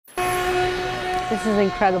This is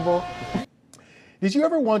incredible. Did you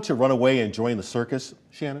ever want to run away and join the circus,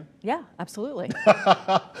 Shannon? Yeah, absolutely.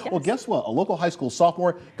 Well, guess what? A local high school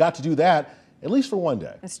sophomore got to do that, at least for one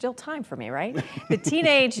day. There's still time for me, right? The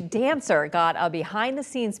teenage dancer got a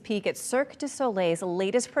behind-the-scenes peek at Cirque du Soleil's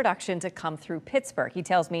latest production to come through Pittsburgh. He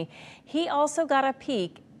tells me he also got a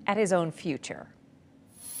peek at his own future.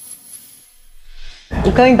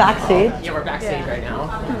 We're going backstage. Yeah, we're backstage right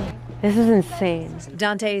now. This is insane.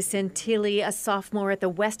 Dante Santilli, a sophomore at the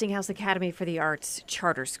Westinghouse Academy for the Arts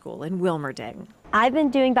Charter School in Wilmerding. I've been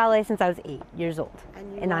doing ballet since I was 8 years old,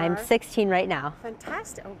 and I'm 16 right now.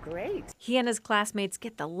 Fantastic. Oh, great. He and his classmates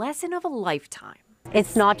get the lesson of a lifetime.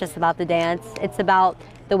 It's not just about the dance, it's about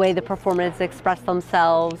the way the performers express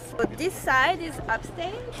themselves. So this side is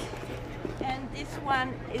upstage, and this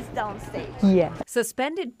one is downstage. Yeah.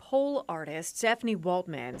 Suspended pole artist Stephanie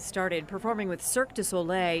Waltman started performing with Cirque du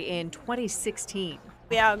Soleil in 2016.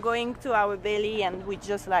 We are going to our belly and we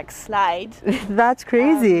just like slide. That's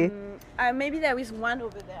crazy. Maybe there is one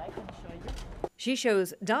over there I can show you. She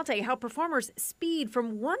shows Dante how performers speed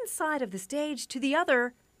from one side of the stage to the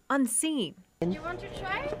other unseen. You want to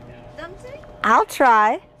try, Dante? I'll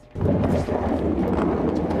try.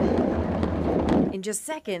 In just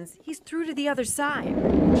seconds, he's through to the other side.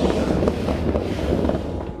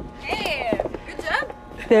 Hey, good job.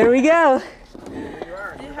 There we go.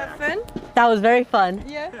 Did you have fun? That was very fun.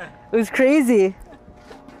 Yeah. It was crazy.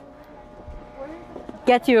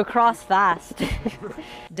 Get you across fast.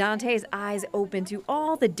 Dante's eyes open to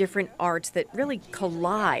all the different arts that really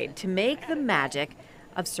collide to make the magic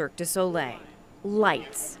of Cirque du Soleil.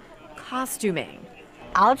 Lights, costuming.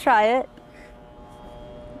 I'll try it.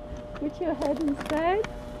 Put your head inside.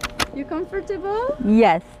 You comfortable?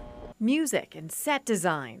 Yes. Music and set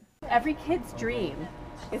design. Every kid's dream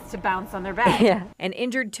is to bounce on their back. Yeah. An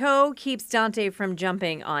injured toe keeps Dante from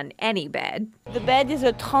jumping on any bed. The bed is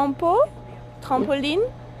a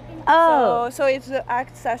trampoline. Oh. So it's the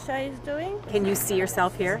act Sasha is doing. Can you see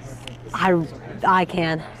yourself here? I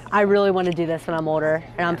can. I really want to do this when I'm older,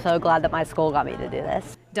 and I'm so glad that my school got me to do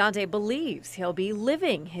this. Dante believes he'll be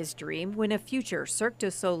living his dream when a future Cirque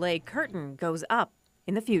du Soleil curtain goes up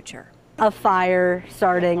in the future. A fire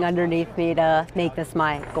starting underneath me to make this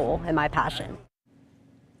my goal and my passion.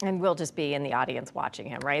 And we'll just be in the audience watching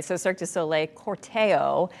him, right? So Cirque du Soleil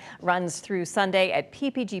Corteo runs through Sunday at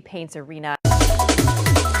PPG Paints Arena.